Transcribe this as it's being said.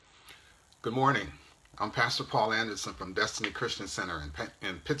Good morning. I'm Pastor Paul Anderson from Destiny Christian Center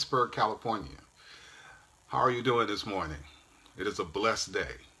in Pittsburgh, California. How are you doing this morning? It is a blessed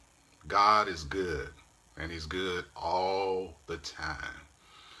day. God is good, and He's good all the time.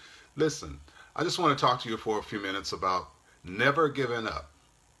 Listen, I just want to talk to you for a few minutes about never giving up,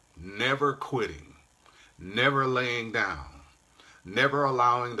 never quitting, never laying down, never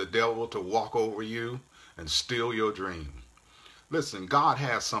allowing the devil to walk over you and steal your dream. Listen, God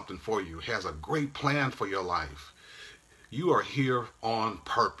has something for you. He has a great plan for your life. You are here on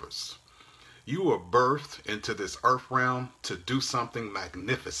purpose. You were birthed into this earth realm to do something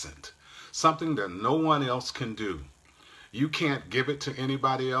magnificent, something that no one else can do. You can't give it to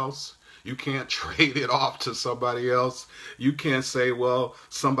anybody else. You can't trade it off to somebody else. You can't say, well,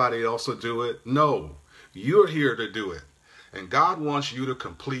 somebody else will do it. No, you're here to do it. And God wants you to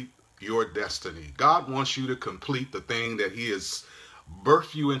complete your destiny. God wants you to complete the thing that He has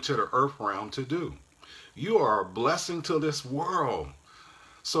birthed you into the earth realm to do. You are a blessing to this world.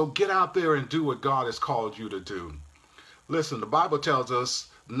 So get out there and do what God has called you to do. Listen, the Bible tells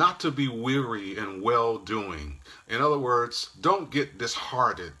us not to be weary in well-doing. In other words, don't get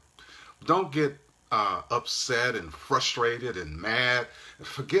disheartened. Don't get upset and frustrated and mad.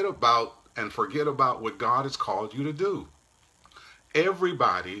 Forget about what God has called you to do.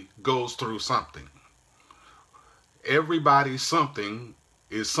 Everybody goes through something. Everybody's something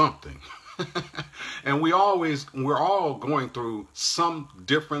is something. And we're all going through some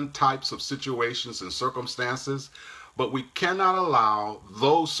different types of situations and circumstances, but we cannot allow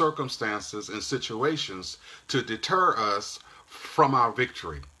those circumstances and situations to deter us from our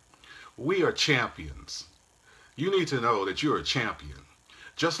victory. We are champions. You need to know that you're a champion.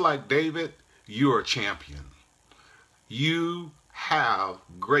 Just like David, you're a champion. You have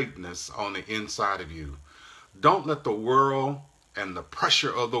greatness on the inside of you. Don't let the world and the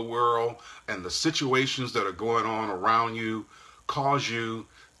pressure of the world and the situations that are going on around you cause you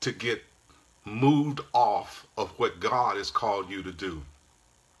to get moved off of what God has called you to do.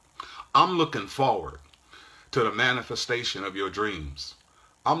 I'm looking forward to the manifestation of your dreams.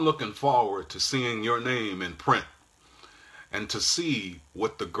 I'm looking forward to seeing your name in print and to see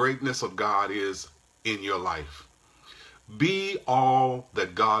what the greatness of God is in your life. Be all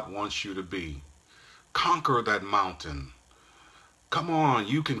that God wants you to be. Conquer that mountain. Come on,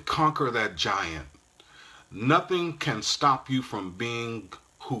 you can conquer that giant. Nothing can stop you from being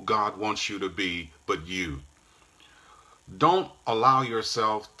who God wants you to be but you. Don't allow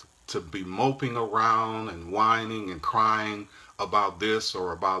yourself to be moping around and whining and crying about this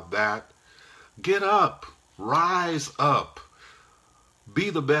or about that. Get up. Rise up. Be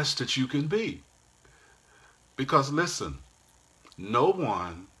the best that you can be. Because listen, no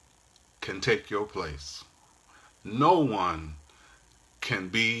one can take your place. No one can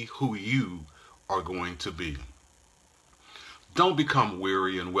be who you are going to be. Don't become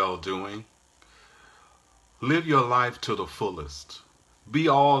weary in well-doing. Live your life to the fullest. Be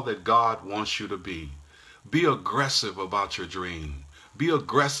all that God wants you to be. Be aggressive about your dream. Be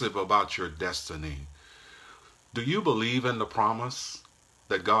aggressive about your destiny. Do you believe in the promise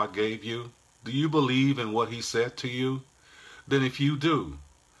that God gave you? Do you believe in what He said to you? Then if you do,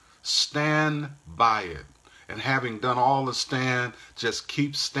 stand by it. And having done all to stand, just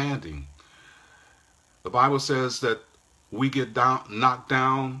keep standing. The Bible says that we get knocked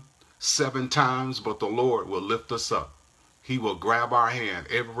down 7 times, but the Lord will lift us up. He will grab our hand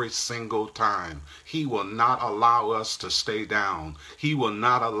every single time. He will not allow us to stay down. He will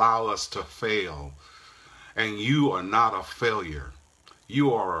not allow us to fail. And you are not a failure.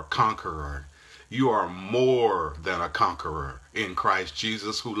 You are a conqueror. You are more than a conqueror in Christ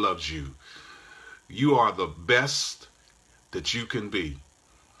Jesus who loves you. You are the best that you can be.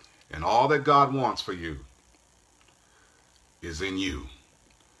 And all that God wants for you is in you.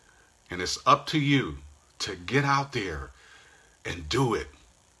 And it's up to you to get out there and do it.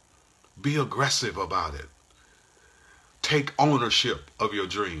 Be aggressive about it. Take ownership of your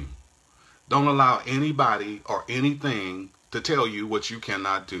dream. Don't allow anybody or anything to tell you what you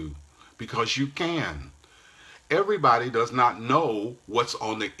cannot do, because you can. Everybody does not know what's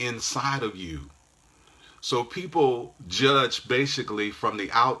on the inside of you. So people judge basically from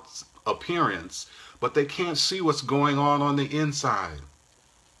the out appearance, but they can't see what's going on the inside.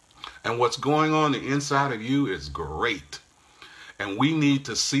 And what's going on the inside of you is great. And we need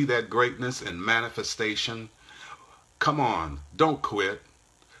to see that greatness and manifestation. Come on, don't quit.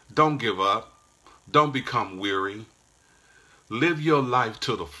 Don't give up. Don't become weary. Live your life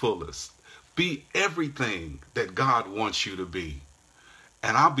to the fullest. Be everything that God wants you to be.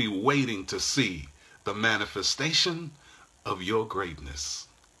 And I'll be waiting to see the manifestation of your greatness.